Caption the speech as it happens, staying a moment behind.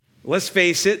Let's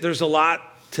face it, there's a lot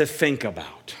to think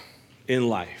about in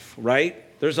life, right?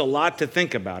 There's a lot to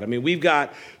think about. I mean, we've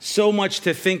got so much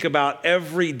to think about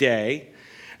every day.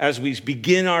 As we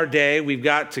begin our day, we've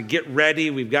got to get ready.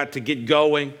 We've got to get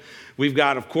going. We've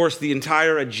got, of course, the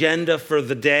entire agenda for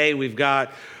the day. We've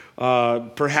got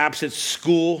perhaps it's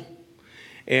school.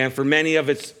 And for many of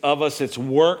us, it's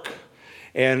work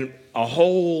and a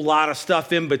whole lot of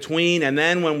stuff in between. And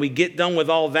then when we get done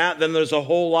with all that, then there's a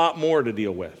whole lot more to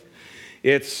deal with.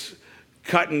 It's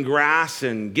cutting grass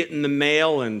and getting the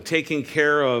mail and taking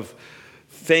care of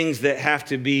things that have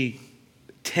to be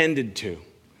tended to.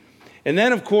 And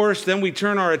then, of course, then we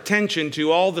turn our attention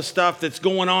to all the stuff that's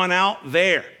going on out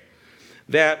there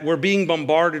that we're being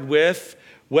bombarded with,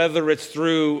 whether it's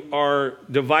through our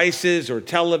devices or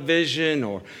television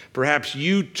or perhaps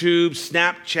YouTube,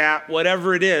 Snapchat,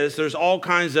 whatever it is. There's all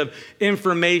kinds of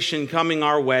information coming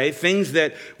our way, things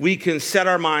that we can set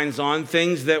our minds on,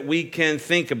 things that we can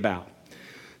think about.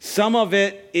 Some of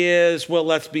it is, well,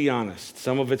 let's be honest,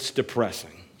 some of it's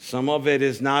depressing. Some of it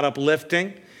is not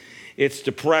uplifting. It's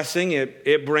depressing.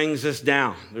 It brings us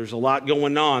down. There's a lot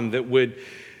going on that would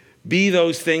be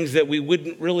those things that we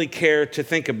wouldn't really care to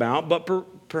think about,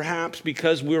 but perhaps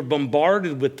because we're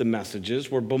bombarded with the messages,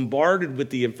 we're bombarded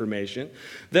with the information,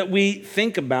 that we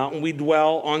think about and we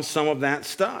dwell on some of that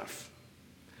stuff.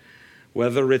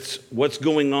 Whether it's what's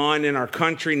going on in our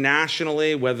country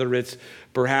nationally, whether it's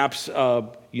perhaps,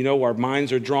 our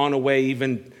minds are drawn away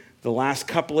even the last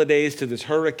couple of days to this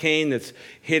hurricane that's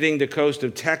hitting the coast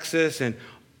of Texas and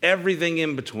everything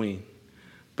in between.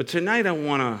 But tonight I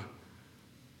want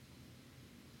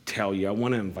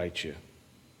to invite you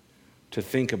to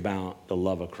think about the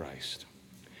love of Christ.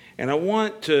 And I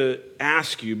want to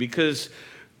ask you, because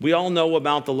we all know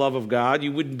about the love of God.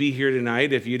 You wouldn't be here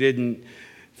tonight if you didn't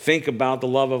think about the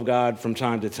love of God from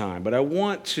time to time. But I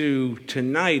want to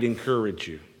tonight encourage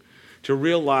you to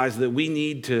realize that we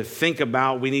need to think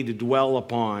about, we need to dwell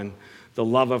upon the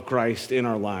love of Christ in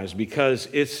our lives, because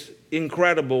it's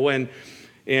incredible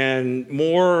and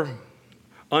more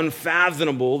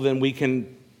unfathomable than we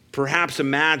can perhaps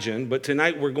imagine. But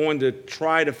tonight we're going to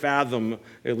try to fathom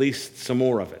at least some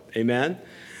more of it. Amen?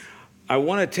 I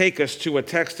want to take us to a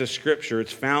text of Scripture.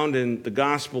 It's found in the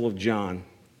Gospel of John.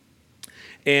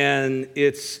 And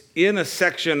it's in a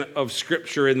section of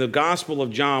Scripture in the Gospel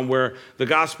of John where the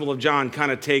Gospel of John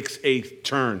kind of takes a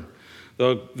turn.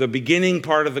 The beginning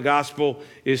part of the Gospel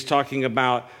is talking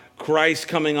about Christ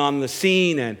coming on the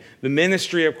scene and the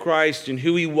ministry of Christ and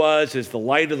who he was as the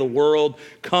light of the world,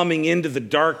 coming into the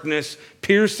darkness,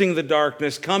 piercing the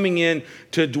darkness, coming in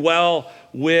to dwell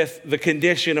with the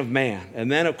condition of man.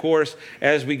 And then, of course,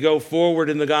 as we go forward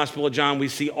in the Gospel of John, we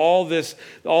see all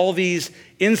these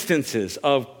instances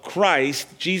of Christ,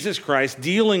 Jesus Christ,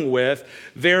 dealing with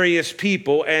various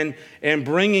people and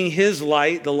bringing his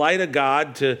light, the light of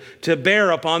God, to bear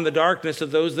upon the darkness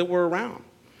of those that were around.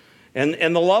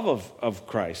 And the love of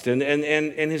Christ and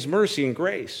his mercy and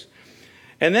grace.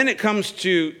 And then it comes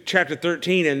to chapter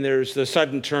 13, and there's the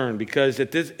sudden turn, because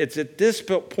it's at this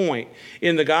point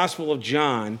in the Gospel of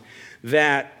John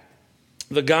that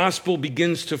the gospel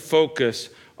begins to focus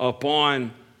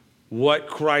upon what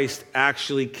Christ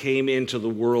actually came into the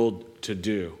world to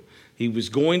do. He was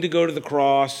going to go to the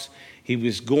cross. He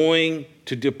was going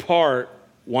to depart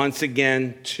once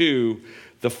again to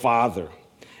the Father.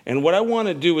 And what I want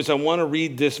to do is I want to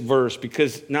read this verse,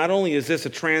 because not only is this a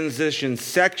transition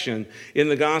section in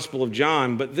the Gospel of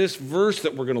John, but this verse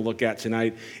that we're going to look at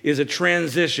tonight is a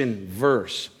transition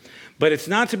verse. But it's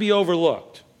not to be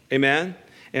overlooked. Amen?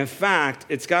 In fact,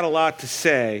 it's got a lot to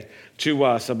say to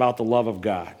us about the love of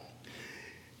God.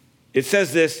 It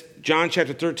says this, John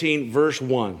chapter 13, verse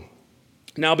 1.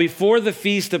 Now before the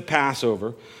feast of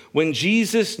Passover, when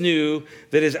Jesus knew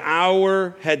that his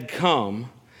hour had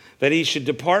come, that he should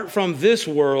depart from this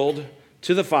world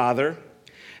to the Father,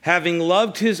 having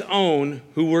loved his own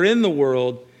who were in the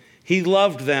world, he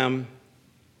loved them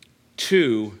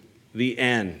to the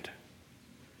end.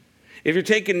 If you're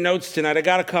taking notes tonight, I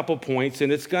got a couple points,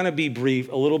 and it's going to be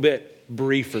brief, a little bit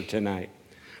briefer tonight.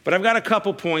 But I've got a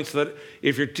couple points that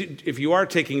if you are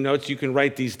taking notes, you can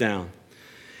write these down.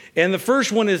 And the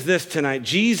first one is this tonight: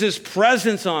 Jesus'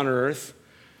 presence on earth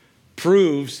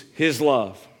proves his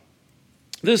love.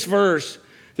 This first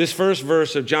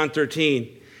verse of John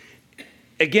 13,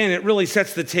 again, it really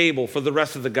sets the table for the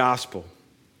rest of the gospel.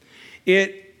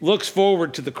 It looks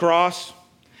forward to the cross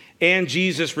and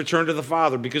Jesus' return to the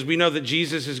Father, because we know that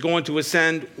Jesus is going to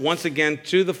ascend once again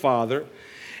to the Father.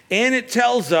 And it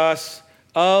tells us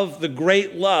of the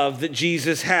great love that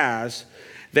Jesus has,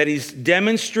 that he's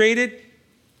demonstrated,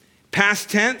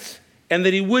 past tense, and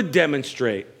that he would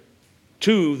demonstrate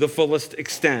to the fullest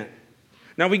extent.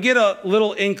 Now we get a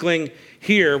little inkling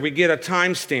here. We get a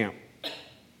timestamp.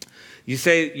 You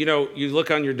say, you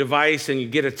look on your device and you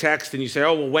get a text and you say,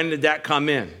 oh, well, when did that come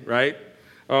in, right?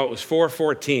 Oh, it was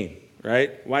 4:14,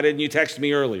 right? Why didn't you text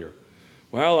me earlier?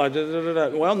 Well,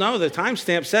 well, no, the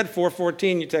timestamp said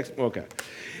 4:14. You text, okay.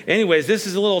 Anyways, this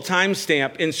is a little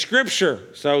timestamp in Scripture.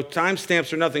 So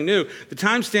timestamps are nothing new. The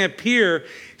timestamp here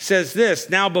says this,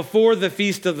 now before the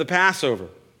feast of the Passover.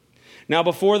 Now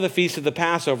before the feast of the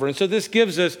Passover. And so this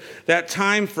gives us that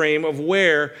time frame of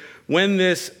when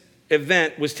this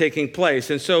event was taking place.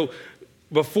 And so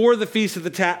before the feast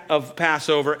of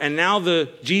Passover, and now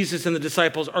Jesus and the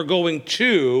disciples are going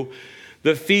to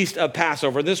the feast of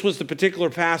Passover. This was the particular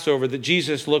Passover that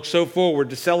Jesus looked so forward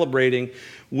to celebrating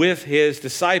with his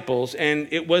disciples, and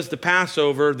it was the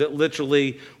Passover that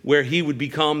literally where he would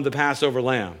become the Passover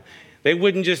lamb. They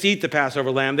wouldn't just eat the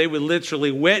Passover lamb, they would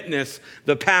literally witness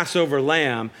the Passover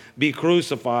lamb be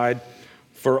crucified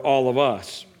for all of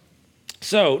us.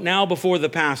 So now before the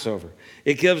Passover,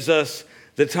 it gives us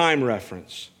the time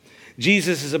reference.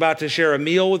 Jesus is about to share a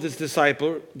meal with his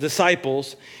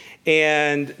disciples,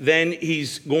 and then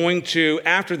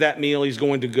after that meal, he's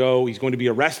going to be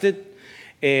arrested,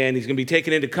 and he's going to be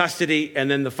taken into custody,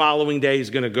 and then the following day he's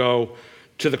going to go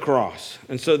to the cross.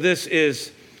 And so this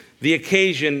is the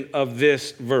occasion of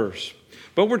this verse.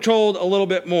 But we're told a little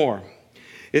bit more.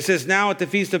 It says, now at the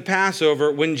feast of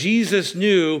Passover, when Jesus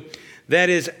knew that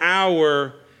his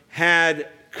hour had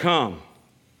come,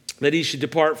 that he should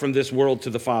depart from this world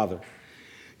to the Father.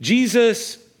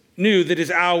 Jesus knew that his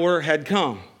hour had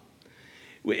come.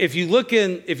 If you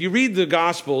read the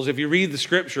Gospels, if you read the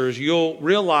Scriptures, you'll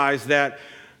realize that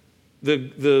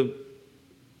the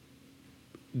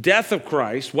death of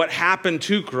Christ, what happened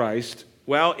to Christ,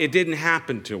 well, it didn't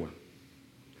happen to him.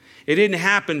 It didn't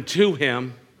happen to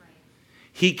him.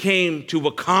 He came to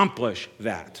accomplish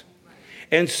that.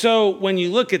 And so when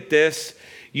you look at this,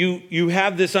 you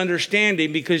have this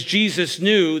understanding because Jesus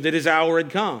knew that his hour had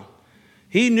come.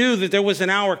 He knew that there was an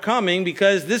hour coming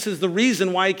because this is the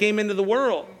reason why he came into the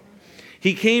world.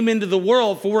 He came into the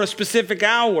world for a specific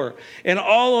hour. And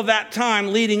all of that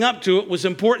time leading up to it was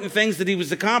important things that he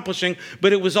was accomplishing,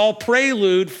 but it was all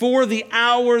prelude for the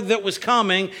hour that was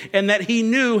coming and that he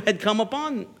knew had come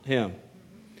upon him.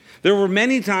 There were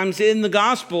many times in the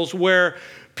Gospels where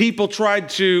people tried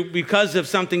to, because of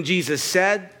something Jesus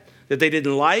said that they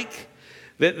didn't like,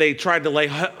 that they tried to lay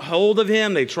hold of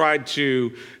him. They tried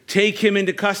to take him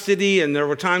into custody, and there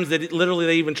were times that literally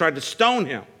they even tried to stone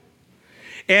him.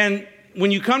 And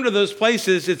when you come to those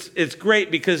places, it's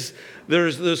great because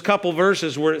there's those couple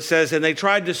verses where it says, and they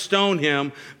tried to stone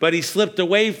him, but he slipped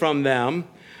away from them,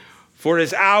 for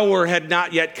his hour had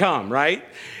not yet come, right?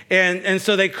 And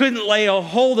so they couldn't lay a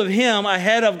hold of him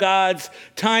ahead of God's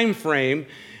time frame.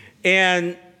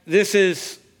 And this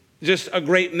is just a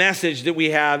great message that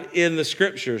we have in the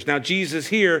Scriptures. Now, Jesus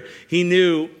here, he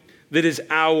knew that his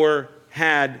hour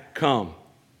had come.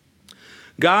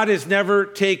 God is never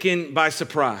taken by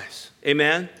surprise.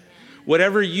 Amen?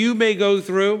 Whatever you may go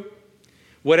through,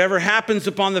 whatever happens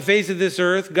upon the face of this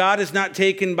earth, God is not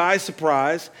taken by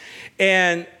surprise.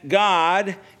 And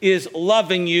God is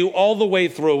loving you all the way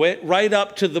through it, right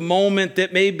up to the moment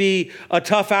that may be a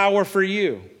tough hour for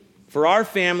you. For our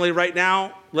family right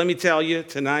now, let me tell you,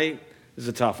 tonight is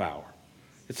a tough hour.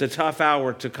 It's a tough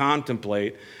hour to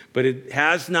contemplate, but it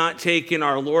has not taken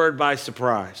our Lord by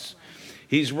surprise.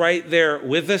 He's right there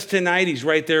with us tonight. He's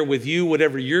right there with you,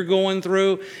 whatever you're going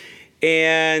through,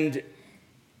 and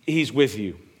he's with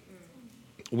you.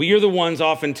 We are the ones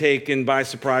often taken by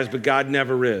surprise, but God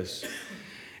never is.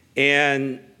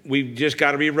 And we've just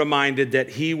got to be reminded that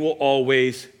he will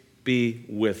always be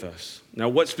with us. Now,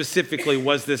 what specifically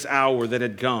was this hour that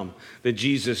had come that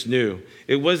Jesus knew?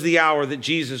 It was the hour that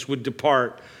Jesus would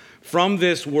depart from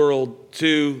this world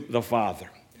to the Father.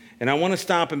 And I want to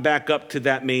stop and back up to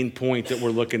that main point that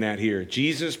we're looking at here.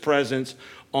 Jesus' presence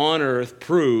on earth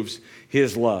proves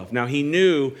his love. Now, he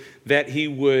knew that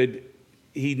his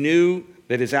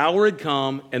hour had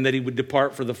come and that he would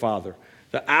depart for the Father.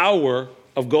 The hour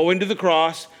of going to the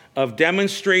cross, of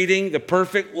demonstrating the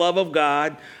perfect love of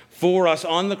God for us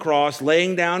on the cross,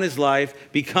 laying down his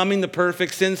life, becoming the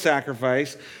perfect sin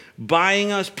sacrifice,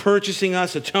 buying us, purchasing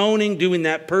us, atoning, doing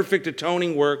that perfect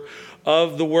atoning work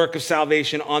of the work of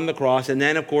salvation on the cross. And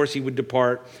then, of course, he would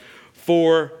depart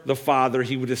for the Father.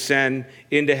 He would ascend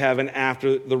into heaven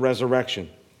after the resurrection.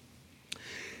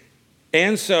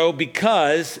 And so,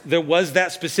 because there was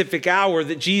that specific hour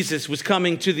that Jesus was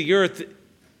coming to the earth,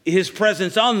 his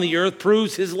presence on the earth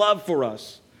proves his love for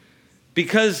us.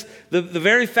 Because the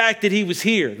very fact that he was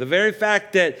here, the very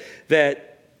fact that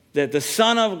that the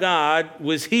Son of God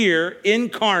was here,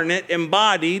 incarnate,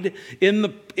 embodied in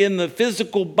the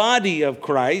physical body of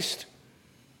Christ,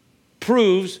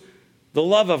 proves the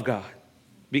love of God.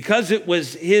 Because it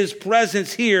was his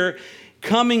presence here,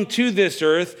 coming to this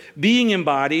earth, being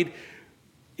embodied,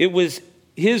 it was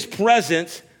his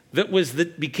presence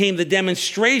that became the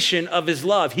demonstration of his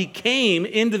love. He came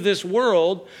into this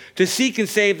world to seek and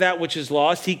save that which is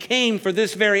lost. He came for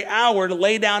this very hour to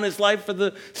lay down his life for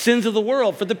the sins of the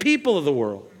world, for the people of the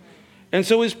world. And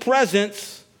so his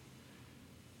presence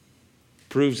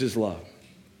proves his love.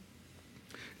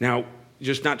 Now,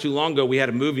 just not too long ago, we had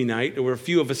a movie night. There were a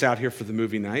few of us out here for the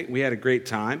movie night. We had a great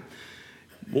time.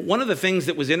 But one of the things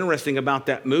that was interesting about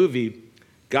that movie,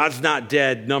 God's Not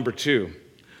Dead, number 2,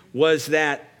 was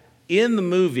that in the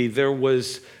movie, there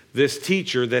was this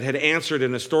teacher that had answered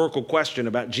an historical question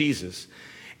about Jesus.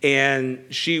 And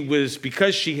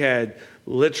because she had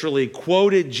literally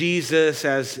quoted Jesus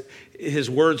as his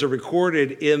words are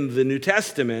recorded in the New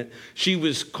Testament, she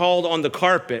was called on the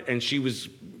carpet and she was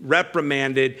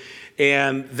reprimanded.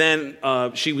 And then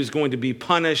she was going to be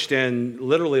punished, and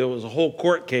literally it was a whole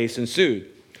court case ensued.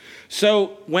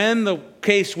 So when the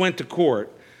case went to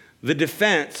court, the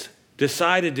defense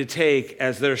decided to take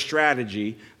as their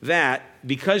strategy that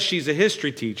because she's a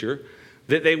history teacher,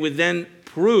 that they would then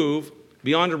prove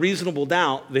beyond a reasonable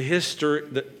doubt the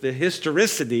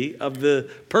historicity of the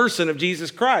person of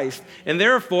Jesus Christ. And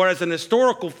therefore, as an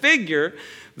historical figure,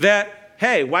 that,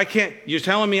 hey, why can't, you're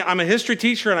telling me I'm a history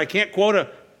teacher and I can't quote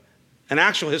an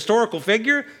actual historical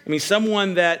figure? I mean,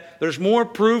 someone that there's more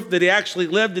proof that he actually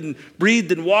lived and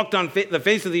breathed and walked on the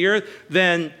face of the earth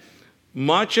than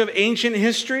much of ancient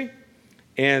history.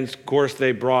 And of course,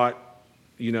 they brought,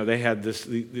 they had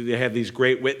these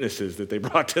great witnesses that they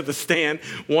brought to the stand.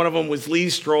 One of them was Lee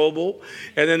Strobel,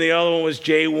 and then the other one was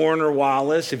J. Warner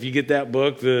Wallace. If you get that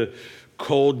book, The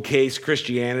Cold Case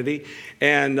Christianity,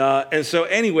 and so,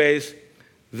 anyways,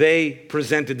 they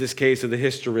presented this case of the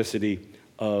historicity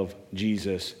of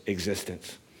Jesus'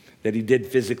 existence, that he did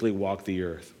physically walk the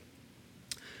earth.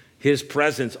 His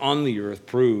presence on the earth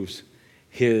proves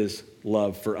his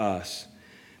love for us,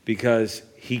 because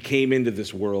he came into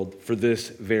this world for this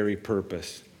very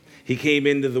purpose. He came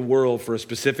into the world for a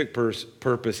specific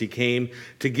purpose. He came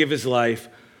to give his life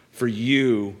for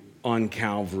you on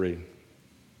Calvary.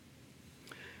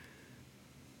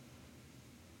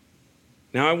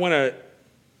 Now I want to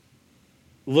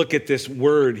look at this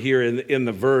word here in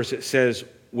the verse. It says,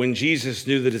 when Jesus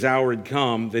knew that his hour had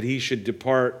come, that he should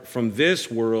depart from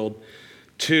this world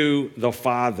to the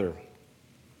Father.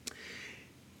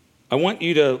 I want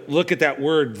you to look at that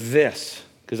word, this,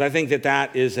 because I think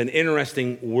that is an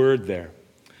interesting word there.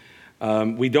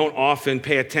 We don't often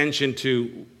pay attention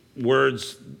to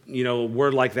words, a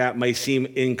word like that may seem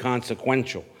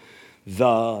inconsequential.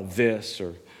 This,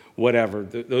 or whatever.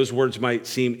 Those words might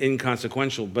seem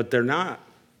inconsequential, but they're not.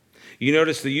 You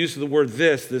notice the use of the word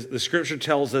this, the scripture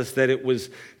tells us that it was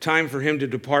time for him to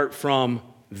depart from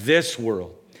this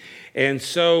world. And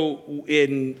so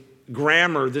in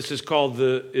grammar, this is called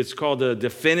a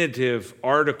definitive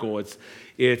article.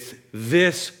 It's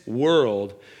this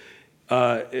world,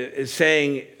 it's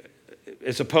saying,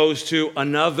 as opposed to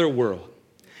another world.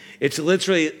 It's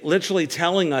literally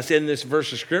telling us in this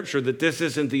verse of scripture that this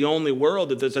isn't the only world,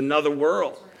 that there's another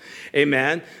world.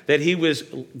 Amen. That he was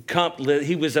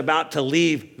about to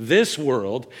leave this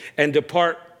world and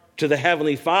depart to the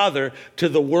Heavenly Father, to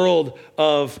the world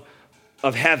of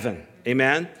heaven.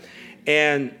 Amen.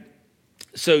 And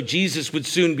so Jesus would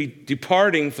soon be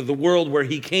departing for the world where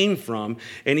he came from,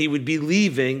 and he would be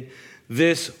leaving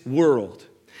this world.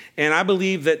 And I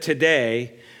believe that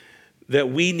today that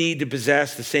we need to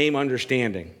possess the same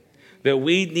understanding, that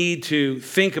we need to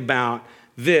think about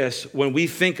this when we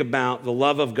think about the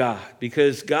love of God,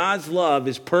 because God's love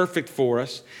is perfect for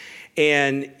us,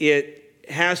 and it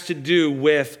has to do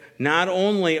with not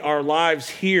only our lives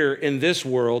here in this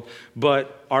world,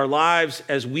 but our lives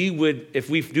as we would, if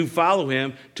we do follow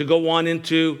him, to go on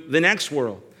into the next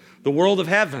world, the world of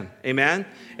heaven. Amen?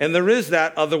 And there is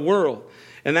that other world.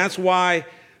 And that's why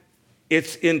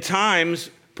it's in times,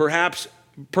 perhaps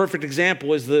perfect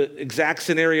example is the exact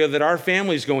scenario that our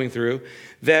family's going through,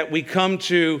 that we come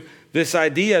to this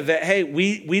idea that, hey,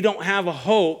 we don't have a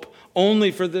hope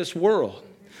only for this world.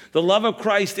 The love of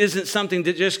Christ isn't something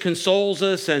that just consoles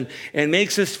us and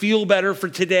makes us feel better for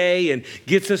today and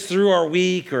gets us through our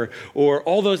week or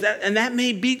all those. And that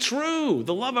may be true.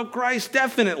 The love of Christ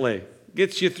definitely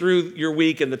gets you through your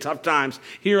week and the tough times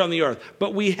here on the earth.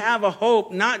 But we have a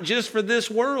hope not just for this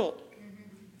world.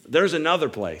 There's another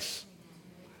place,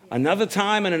 another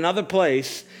time and another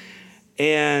place,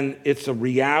 and it's a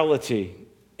reality.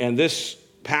 And this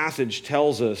passage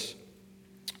tells us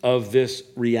of this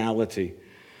reality.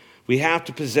 We have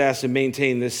to possess and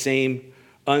maintain this same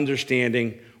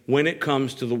understanding when it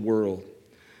comes to the world.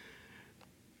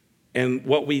 And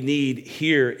what we need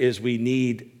here is we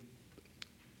need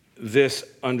this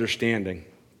understanding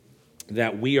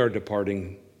that we are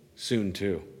departing soon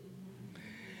too.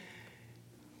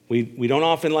 We don't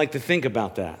often like to think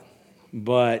about that,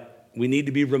 but we need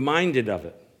to be reminded of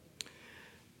it.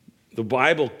 The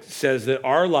Bible says that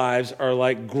our lives are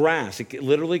like grass. It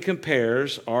literally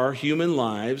compares our human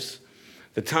lives,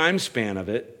 the time span of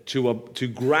it, to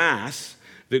grass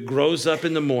that grows up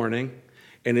in the morning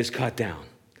and is cut down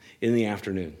in the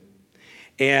afternoon.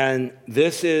 And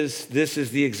this is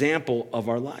the example of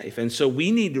our life. And so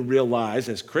we need to realize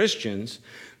as Christians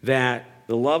that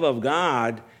the love of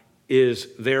God is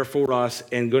there for us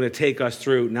and going to take us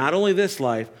through not only this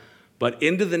life, but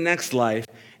into the next life,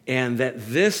 and that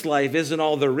this life isn't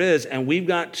all there is, and we've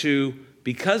got to,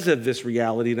 because of this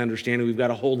reality and understanding, we've got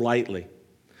to hold lightly.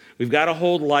 We've got to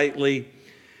hold lightly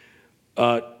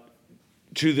to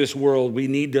this world. We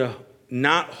need to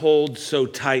not hold so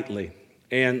tightly.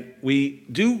 And we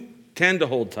do tend to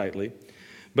hold tightly.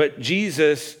 But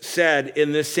Jesus said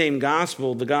in this same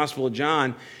gospel, the Gospel of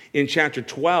John, in chapter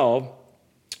 12,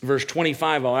 verse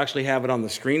 25, I'll actually have it on the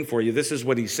screen for you. This is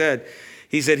what he said.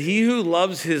 He said, "He who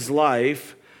loves his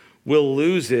life will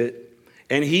lose it,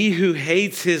 and he who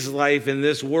hates his life in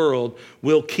this world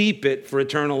will keep it for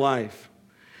eternal life."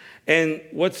 And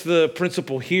what's the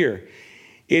principle here?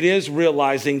 It is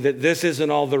realizing that this isn't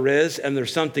all there is, and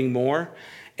there's something more.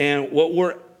 And what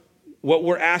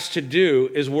we're asked to do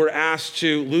is we're asked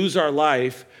to lose our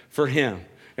life for him.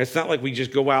 It's not like we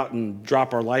just go out and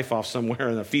drop our life off somewhere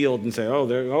in the field and say, oh,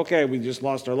 okay, we just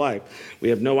lost our life. We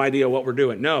have no idea what we're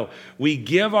doing. No, we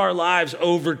give our lives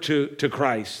over to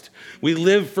Christ. We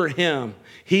live for him.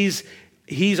 He's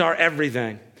our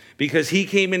everything because he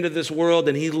came into this world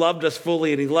and he loved us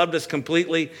fully and he loved us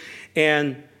completely.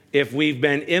 And if we've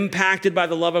been impacted by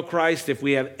the love of Christ, if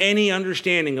we have any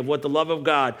understanding of what the love of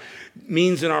God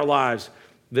means in our lives,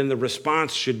 then the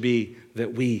response should be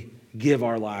that we give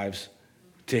our lives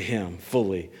to him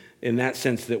fully, in that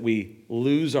sense that we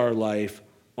lose our life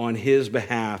on his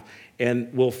behalf,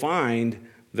 and we'll find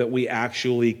that we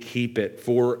actually keep it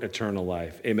for eternal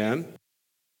life. Amen?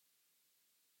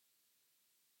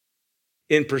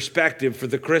 In perspective for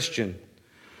the Christian,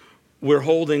 we're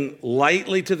holding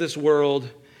lightly to this world,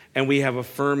 and we have a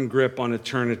firm grip on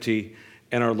eternity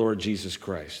and our Lord Jesus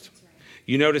Christ.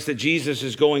 You notice that Jesus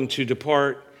is going to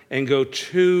depart and go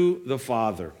to the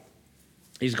Father.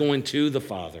 He's going to the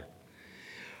Father.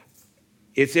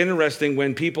 It's interesting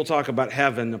when people talk about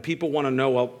heaven, people want to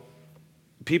know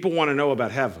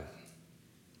about heaven,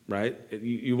 right?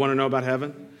 You want to know about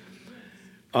heaven?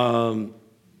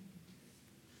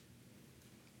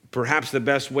 Perhaps the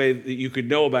best way that you could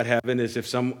know about heaven is if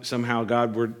somehow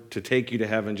God were to take you to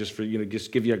heaven just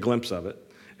give you a glimpse of it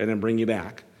and then bring you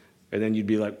back. And then you'd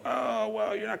be like, oh,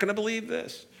 well, you're not going to believe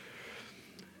this.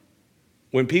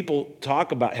 When people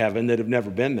talk about heaven that have never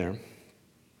been there,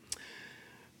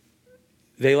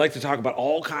 they like to talk about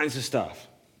all kinds of stuff,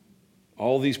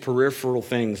 all these peripheral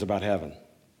things about heaven.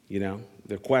 You know,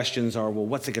 the questions are, well,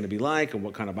 what's it going to be like and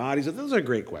what kind of bodies? Those are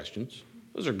great questions.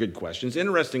 Those are good questions,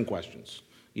 interesting questions.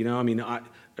 You know, I mean, are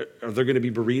there going to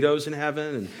be burritos in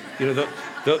heaven? And you know,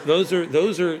 those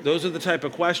are the type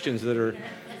of questions that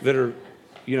are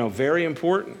very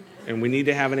important, and we need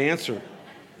to have an answer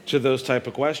to those type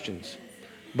of questions.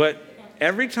 But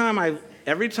every time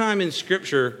in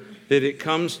Scripture that it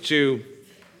comes to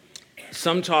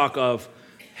some talk of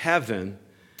heaven,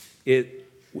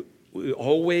 we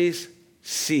always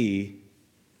see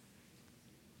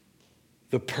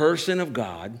the person of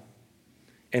God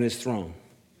and his throne.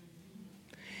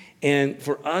 And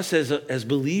for us as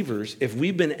believers, if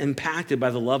we've been impacted by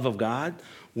the love of God,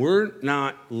 we're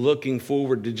not looking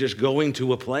forward to just going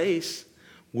to a place.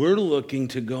 We're looking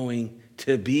to going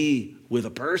to be with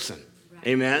a person. Right.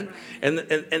 Amen? Right.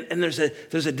 And there's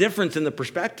a difference in the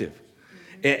perspective.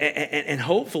 And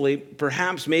hopefully,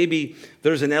 perhaps maybe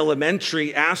there's an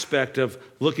elementary aspect of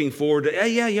looking forward to,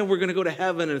 yeah, we're going to go to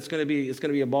heaven and it's going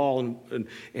to be a ball.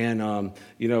 And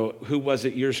who was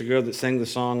it years ago that sang the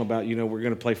song about, we're going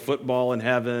to play football in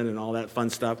heaven and all that fun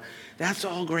stuff. That's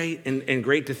all great and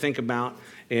great to think about.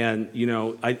 And,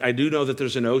 I do know that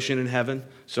there's an ocean in heaven,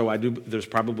 so there's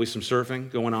probably some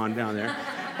surfing going on down there.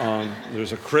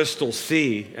 There's a crystal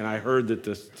sea, and I heard that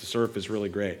the surf is really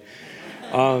great.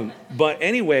 But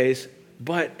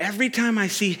every time I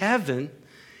see heaven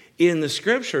in the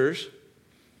Scriptures,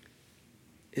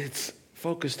 it's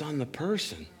focused on the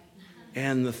person.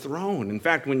 and the throne. In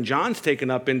fact, when John's taken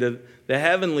up into the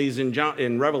heavenlies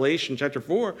in Revelation chapter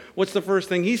 4, what's the first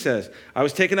thing he says? I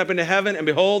was taken up into heaven, and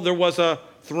behold, there was a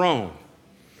throne.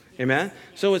 Amen?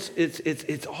 So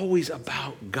it's always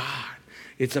about God.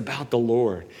 It's about the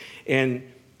Lord. And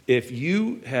if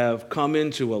you have come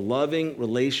into a loving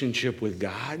relationship with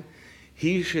God,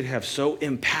 he should have so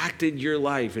impacted your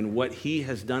life and what he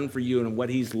has done for you and what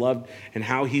he's loved and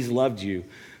how he's loved you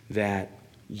that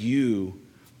you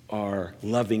are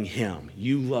loving him.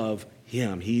 You love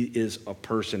him. He is a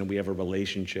person and we have a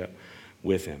relationship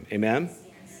with him. Amen?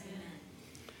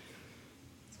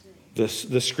 The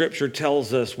scripture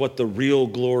tells us what the real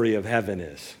glory of heaven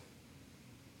is.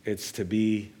 It's to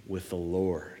be with the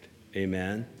Lord.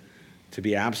 Amen? To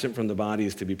be absent from the body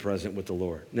is to be present with the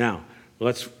Lord. Now,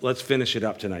 let's finish it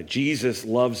up tonight. Jesus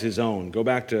loves his own. Go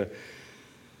back to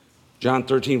John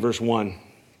 13, verse 1.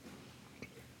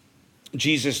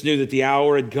 Jesus knew that the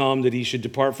hour had come that he should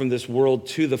depart from this world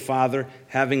to the Father.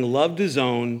 Having loved his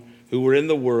own who were in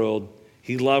the world,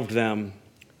 he loved them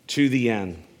to the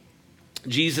end.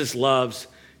 Jesus loves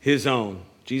his own.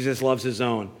 Jesus loves his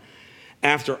own.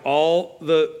 After all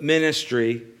the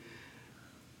ministry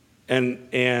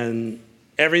and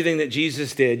everything that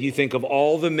Jesus did, you think of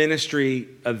all the ministry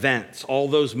events, all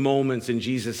those moments in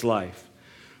Jesus' life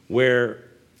where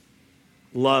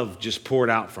love just poured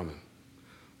out from him.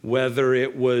 Whether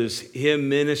it was him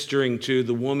ministering to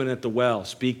the woman at the well,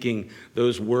 speaking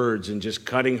those words and just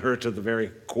cutting her to the very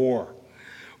core.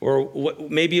 Or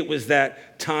maybe it was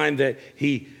that time that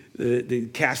he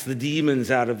cast the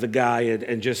demons out of the guy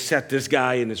and just set this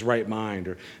guy in his right mind.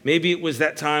 Or maybe it was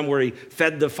that time where he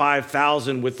fed the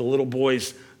 5,000 with the little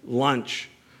boy's lunch.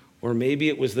 Or maybe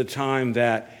it was the time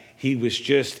that he was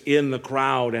just in the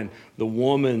crowd and the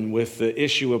woman with the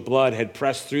issue of blood had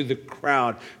pressed through the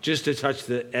crowd just to touch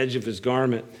the edge of his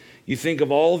garment. You think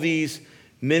of all these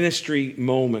ministry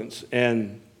moments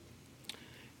and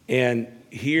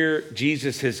here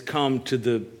Jesus has come to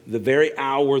the very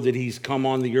hour that he's come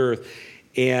on the earth,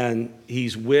 and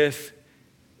he's with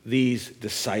these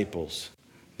disciples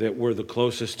that were the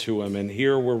closest to him. And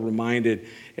here we're reminded,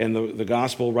 and the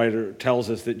gospel writer tells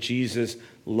us that Jesus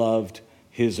loved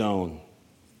his own.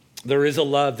 There is a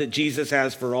love that Jesus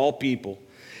has for all people,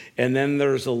 and then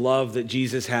there's a love that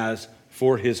Jesus has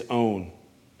for his own.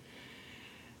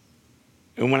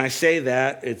 And when I say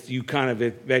that,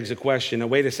 it begs a question. Now,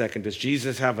 wait a second. Does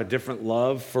Jesus have a different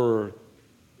love for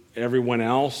everyone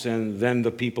else and then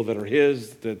the people that are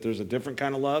his, that there's a different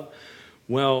kind of love?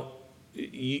 Well,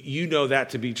 you know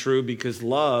that to be true because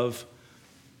love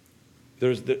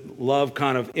kind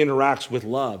of interacts with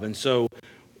love. And so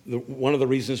one of the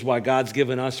reasons why God's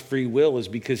given us free will is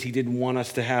because he didn't want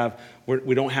us to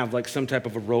we don't have like some type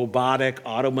of a robotic,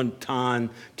 automaton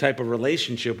type of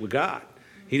relationship with God.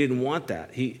 He didn't want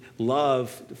that.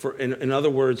 In other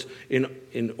words,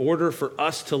 in order for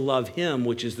us to love him,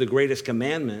 which is the greatest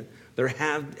commandment, there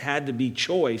had to be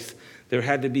choice. There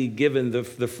had to be given the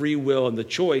free will and the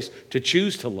choice to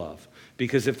choose to love.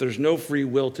 Because if there's no free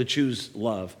will to choose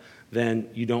love, then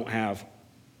you don't have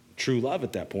true love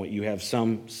at that point. You have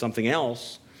something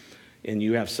else, and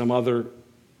you have some other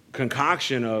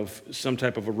concoction of some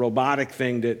type of a robotic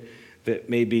thing that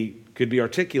maybe could be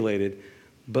articulated.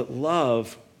 But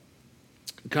love,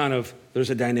 there's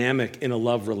a dynamic in a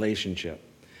love relationship.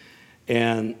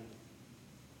 And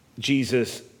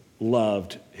Jesus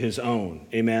loved his own.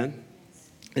 Amen?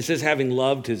 It says, having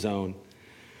loved his own.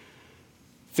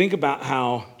 Think about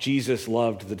how Jesus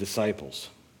loved the disciples.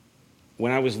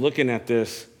 When I was looking at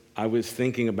this, I was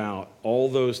thinking about all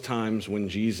those times when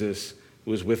Jesus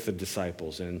was with the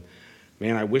disciples. And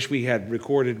man, I wish we had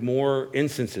recorded more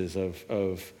instances of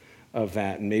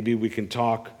that. And maybe we can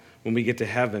talk when we get to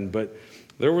heaven. But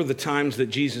there were the times that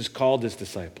Jesus called his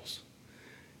disciples.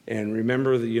 And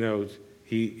remember that,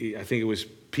 I think it was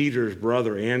Peter's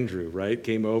brother, Andrew, right?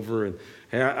 Came over and,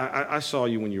 hey, I saw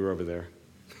you when you were over there.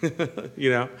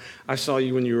 I saw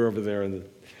you when you were over there.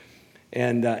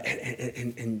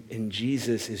 And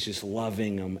Jesus is just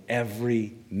loving them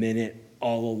every minute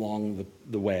all along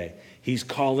the way. He's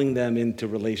calling them into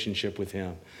relationship with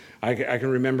him. I can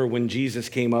remember when Jesus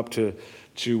came up to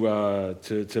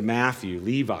Matthew,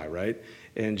 Levi, right?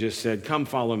 And just said, come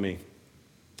follow me.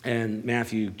 And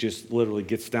Matthew just literally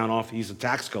gets down off. He's a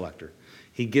tax collector.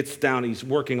 He gets down, he's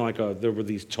working there were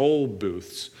these toll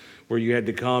booths where you had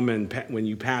to come and when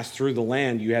you passed through the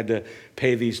land, you had to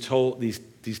pay these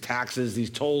taxes, these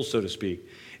tolls, so to speak.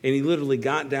 And he literally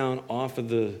got down off of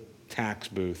the tax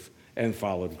booth and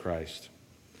followed Christ.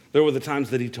 There were the times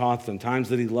that he taught them, times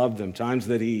that he loved them, times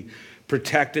that he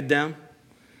protected them,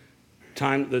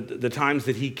 the times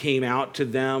that he came out to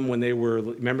them when they were,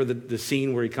 remember the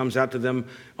scene where he comes out to them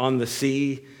on the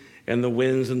sea and the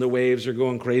winds and the waves are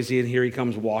going crazy, and here he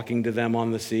comes walking to them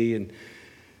on the sea, and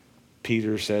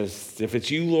Peter says, if it's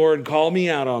you, Lord, call me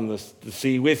out on the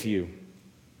sea with you.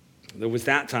 There was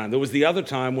that time. There was the other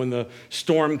time when the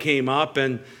storm came up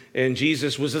and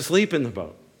Jesus was asleep in the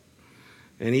boat.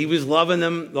 And he was loving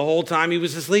them the whole time he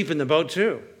was asleep in the boat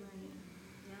too.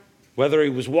 Whether he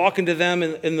was walking to them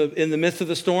in the midst of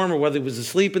the storm or whether he was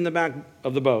asleep in the back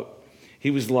of the boat, he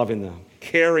was loving them,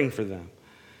 caring for them,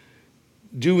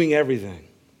 doing everything.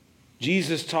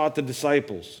 Jesus taught the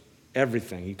disciples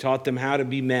everything. He taught them how to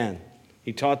be men.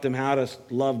 He taught them how to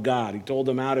love God. He told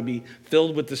them how to be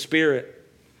filled with the Spirit.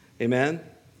 Amen?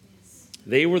 Yes.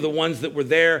 They were the ones that were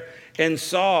there and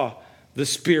saw the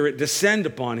Spirit descend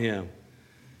upon him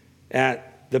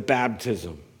at the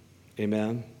baptism.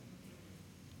 Amen?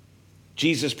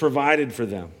 Jesus provided for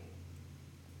them.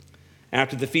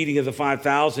 After the feeding of the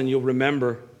 5,000, you'll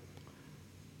remember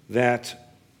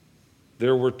that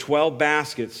there were 12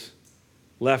 baskets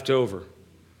left over.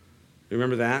 You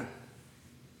remember that?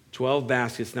 12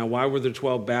 baskets. Now, why were there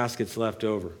 12 baskets left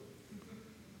over?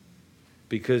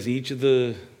 Because each of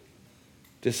the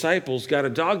disciples got a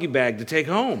doggy bag to take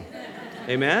home.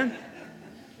 Amen?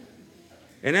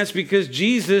 And that's because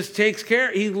Jesus takes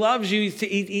care. He loves you.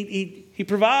 He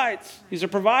provides. He's a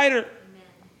provider. Amen.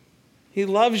 He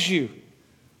loves you.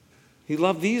 He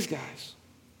loved these guys.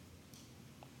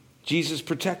 Jesus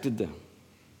protected them.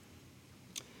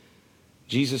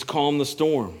 Jesus calmed the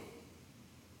storm.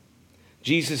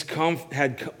 Jesus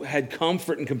had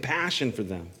comfort and compassion for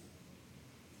them.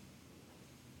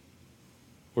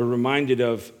 We're reminded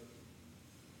of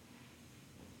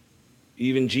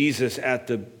even Jesus at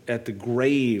the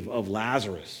grave of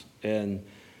Lazarus. And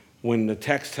when the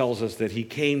text tells us that he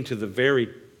came to the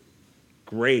very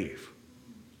grave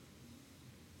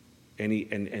and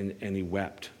he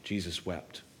wept. Jesus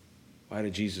wept. Why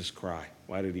did Jesus cry?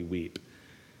 Why did he weep?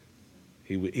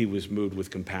 He was moved with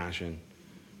compassion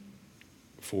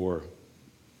for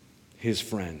his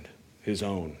friend, his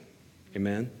own.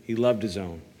 Amen? He loved his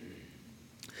own.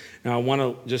 Now, I want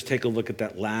to just take a look at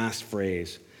that last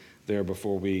phrase there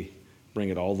before we bring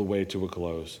it all the way to a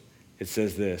close. It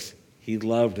says this, he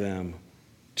loved them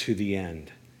to the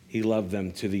end. He loved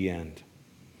them to the end.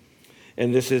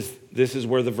 And this is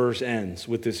where the verse ends,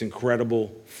 with this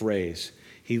incredible phrase.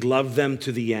 He loved them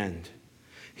to the end.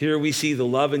 Here we see the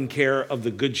love and care of the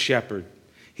Good Shepherd.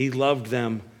 He loved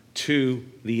them to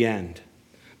the end.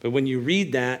 But when you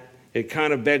read that, it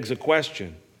kind of begs a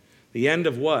question. The end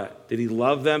of what? Did he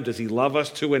love them? Does he love us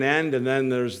to an end and then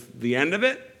there's the end of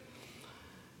it?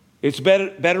 It's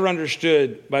better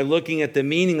understood by looking at the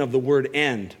meaning of the word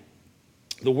end.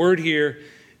 The word here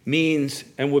means,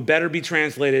 and would better be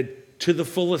translated, to the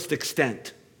fullest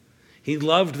extent. He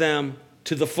loved them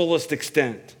to the fullest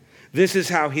extent. This is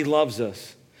how he loves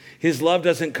us. His love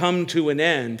doesn't come to an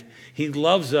end. He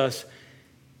loves us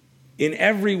in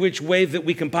every which way that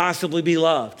we can possibly be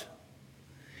loved.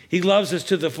 He loves us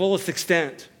to the fullest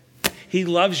extent. He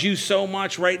loves you so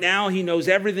much right now. He knows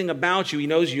everything about you. He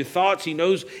knows your thoughts. He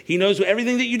knows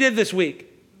everything that you did this week.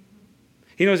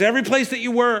 He knows every place that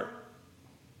you were.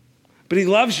 But he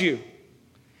loves you.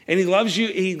 And he loves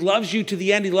you to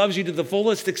the end. He loves you to the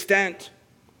fullest extent.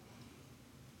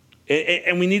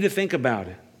 And we need to think about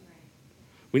it.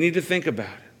 We need to think about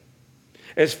it.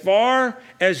 As far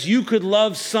as you could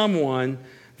love someone,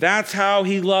 that's how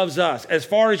he loves us. As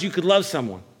far as you could love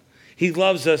someone, he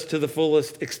loves us to the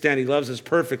fullest extent. He loves us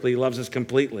perfectly. He loves us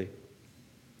completely.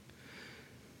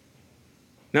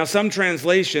 Now, some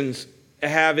translations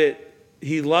have it,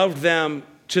 he loved them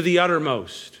to the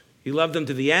uttermost. He loved them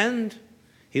to the end.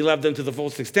 He loved them to the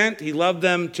fullest extent. He loved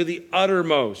them to the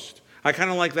uttermost. I kind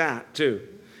of like that too.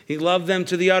 He loved them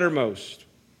to the uttermost.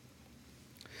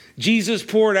 Jesus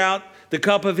poured out the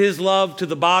cup of his love to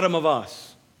the bottom of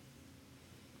us.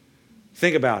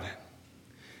 Think about it.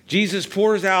 Jesus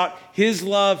pours out his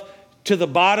love to the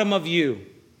bottom of you.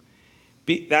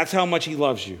 That's how much he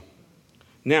loves you.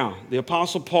 Now, the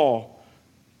Apostle Paul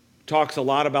talks a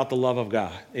lot about the love of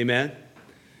God. Amen?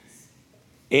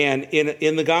 And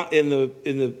in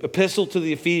the epistle to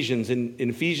the Ephesians, in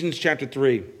Ephesians chapter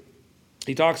 3,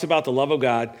 he talks about the love of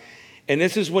God. And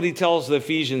this is what he tells the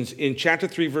Ephesians in chapter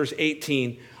 3, verse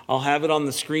 18. I'll have it on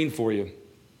the screen for you.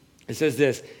 It says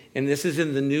this, and this is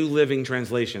in the New Living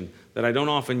Translation that I don't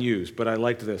often use, but I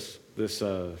liked this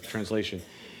translation.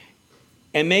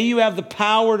 And may you have the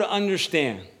power to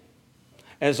understand,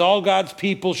 as all God's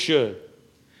people should,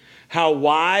 how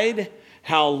wide,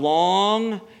 how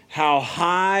long, how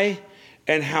high,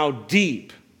 and how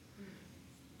deep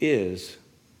is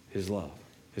his love.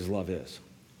 His love is.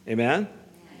 Amen?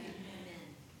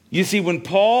 You see, when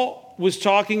Paul was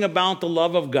talking about the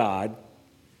love of God,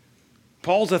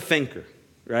 Paul's a thinker,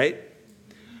 right?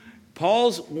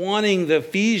 Paul's wanting the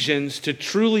Ephesians to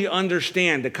truly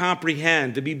understand, to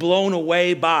comprehend, to be blown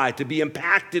away by, to be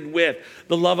impacted with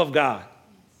the love of God.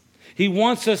 He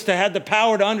wants us to have the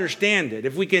power to understand it.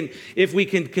 If we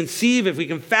can conceive, if we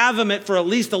can fathom it for at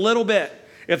least a little bit,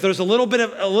 if there's a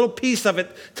little piece of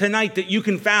it tonight that you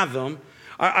can fathom,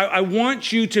 I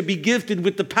want you to be gifted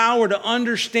with the power to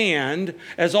understand,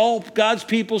 as all God's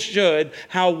people should,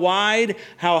 how wide,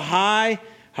 how high,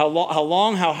 how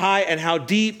long, how high, and how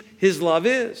deep his love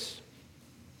is.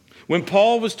 When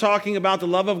Paul was talking about the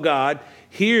love of God,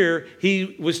 here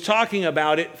he was talking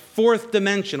about it fourth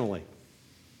dimensionally.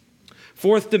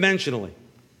 Fourth dimensionally.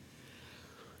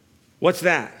 What's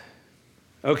that?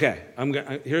 Okay,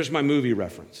 here's my movie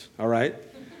reference, all right?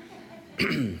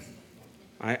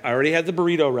 I already had the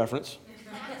burrito reference.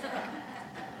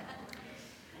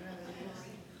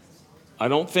 I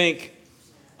don't think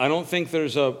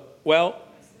there's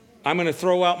I'm going to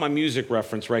throw out my music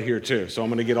reference right here too, so I'm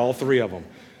going to get all three of them.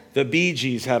 The Bee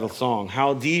Gees had a song,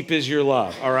 How Deep Is Your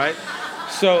Love, all right?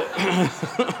 So,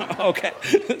 okay,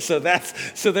 so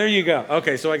there you go.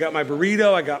 Okay, so I got my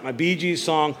burrito, I got my Bee Gees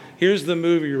song. Here's the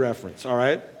movie reference, all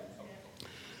right?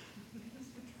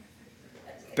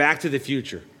 Back to the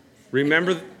Future.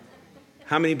 Remember,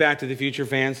 how many Back to the Future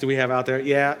fans do we have out there?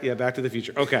 Yeah, Back to the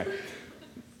Future. Okay,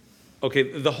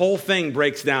 the whole thing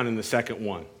breaks down in the second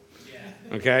one.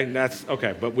 Okay, that's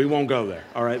okay, but we won't go there.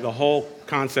 All right, the whole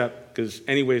concept, because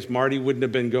anyways,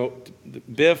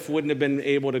 Biff wouldn't have been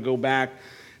able to go back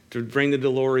to bring the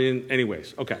DeLorean.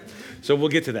 Anyways, okay, so we'll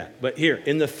get to that. But here,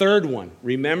 in the third one,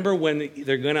 remember when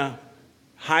they're going to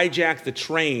hijack the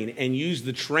train and use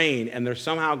the train, and they're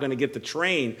somehow going to get the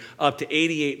train up to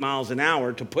 88 miles an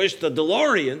hour to push the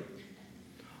DeLorean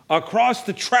across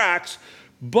the tracks,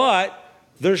 but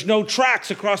there's no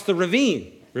tracks across the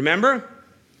ravine, remember?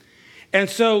 And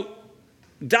so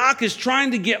Doc is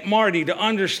trying to get Marty to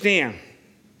understand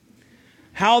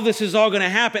how this is all going to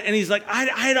happen. And he's like,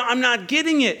 I'm not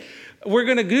getting it. We're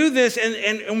going to do this,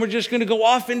 and we're just going to go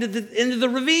off into the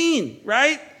ravine,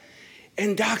 right?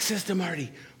 And Doc says to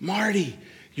Marty,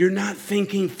 you're not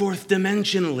thinking fourth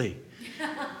dimensionally,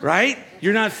 right?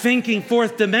 You're not thinking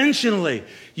fourth dimensionally.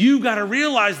 You got to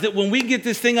realize that when we get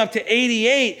this thing up to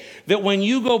 88, that when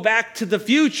you go back to the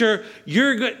future,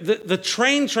 the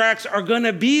train tracks are going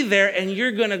to be there, and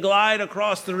you're going to glide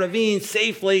across the ravine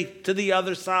safely to the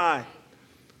other side.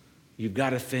 You've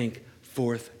got to think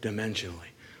fourth dimensionally.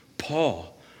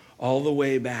 Paul, all the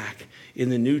way back in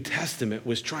the New Testament,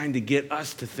 was trying to get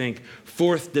us to think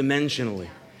fourth dimensionally.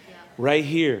 Right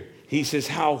here, he says,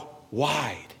 how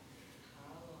wide,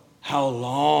 how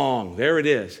long, there it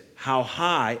is, how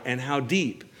high, and how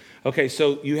deep. Okay,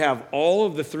 so you have all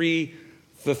of the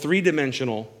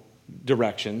three-dimensional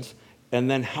directions, and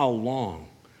then how long.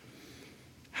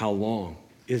 How long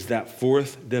is that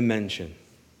fourth dimension?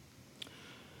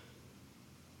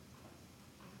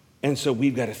 And so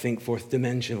we've got to think fourth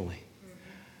dimensionally.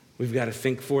 We've got to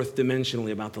think fourth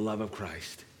dimensionally about the love of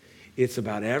Christ. It's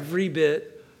about every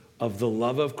bit of the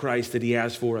love of Christ that he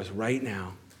has for us right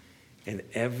now, and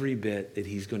every bit that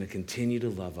he's going to continue to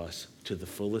love us to the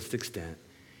fullest extent.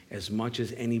 As much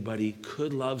as anybody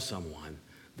could love someone,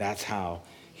 that's how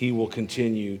he will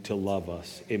continue to love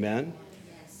us. Amen?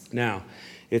 Yes. Now,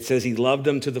 it says he loved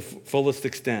them to the fullest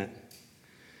extent.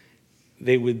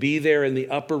 They would be there in the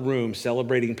upper room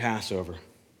celebrating Passover.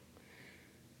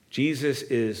 Jesus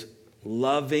is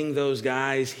loving those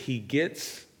guys. He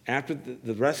gets, after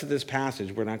the rest of this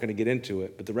passage, we're not going to get into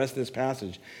it, but the rest of this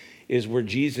passage is where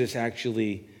Jesus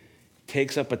actually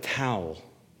takes up a towel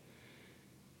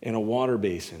in a water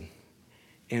basin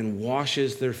and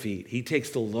washes their feet. He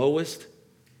takes the lowest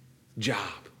job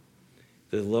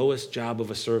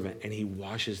of a servant, and he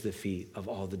washes the feet of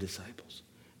all the disciples.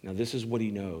 Now, this is what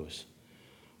he knows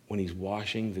when he's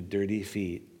washing the dirty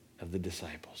feet of the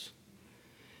disciples.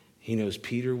 He knows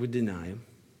Peter would deny him.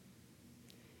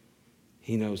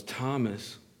 He knows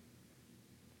Thomas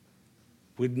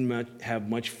wouldn't have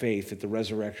much faith that the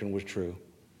resurrection was true,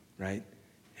 right?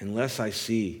 Unless I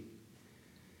see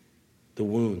the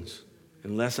wounds,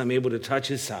 unless I'm able to touch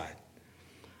his side,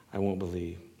 I won't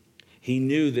believe. He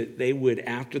knew that they would,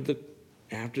 after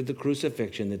the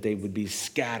crucifixion, that they would be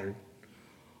scattered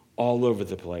all over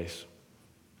the place.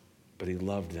 But he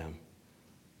loved them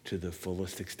to the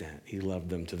fullest extent. He loved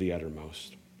them to the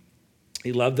uttermost.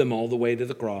 He loved them all the way to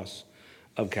the cross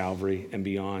of Calvary and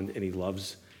beyond, and he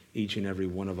loves each and every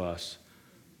one of us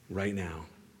right now.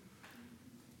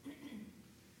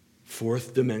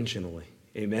 fourth dimensionally.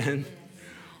 Amen?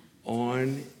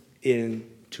 On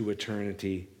into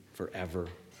eternity forever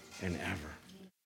and ever.